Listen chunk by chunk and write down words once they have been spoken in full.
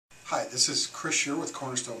Hi, this is Chris here with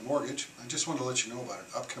Cornerstone Mortgage. I just wanted to let you know about an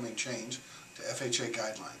upcoming change to FHA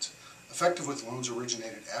guidelines. Effective with loans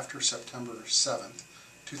originated after September 7th,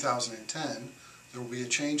 2010, there will be a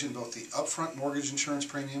change in both the upfront mortgage insurance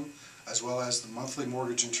premium as well as the monthly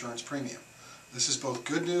mortgage insurance premium. This is both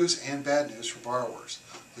good news and bad news for borrowers.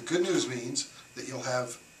 The good news means that you'll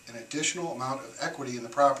have an additional amount of equity in the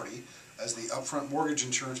property as the upfront mortgage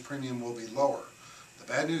insurance premium will be lower. The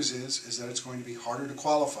bad news is that it's going to be harder to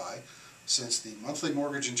qualify since the monthly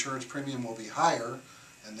mortgage insurance premium will be higher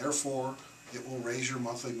and therefore it will raise your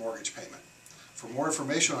monthly mortgage payment. For more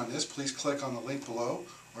information on this, please click on the link below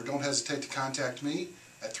or don't hesitate to contact me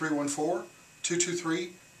at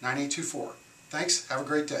 314-223-9824. Thanks, have a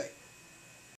great day.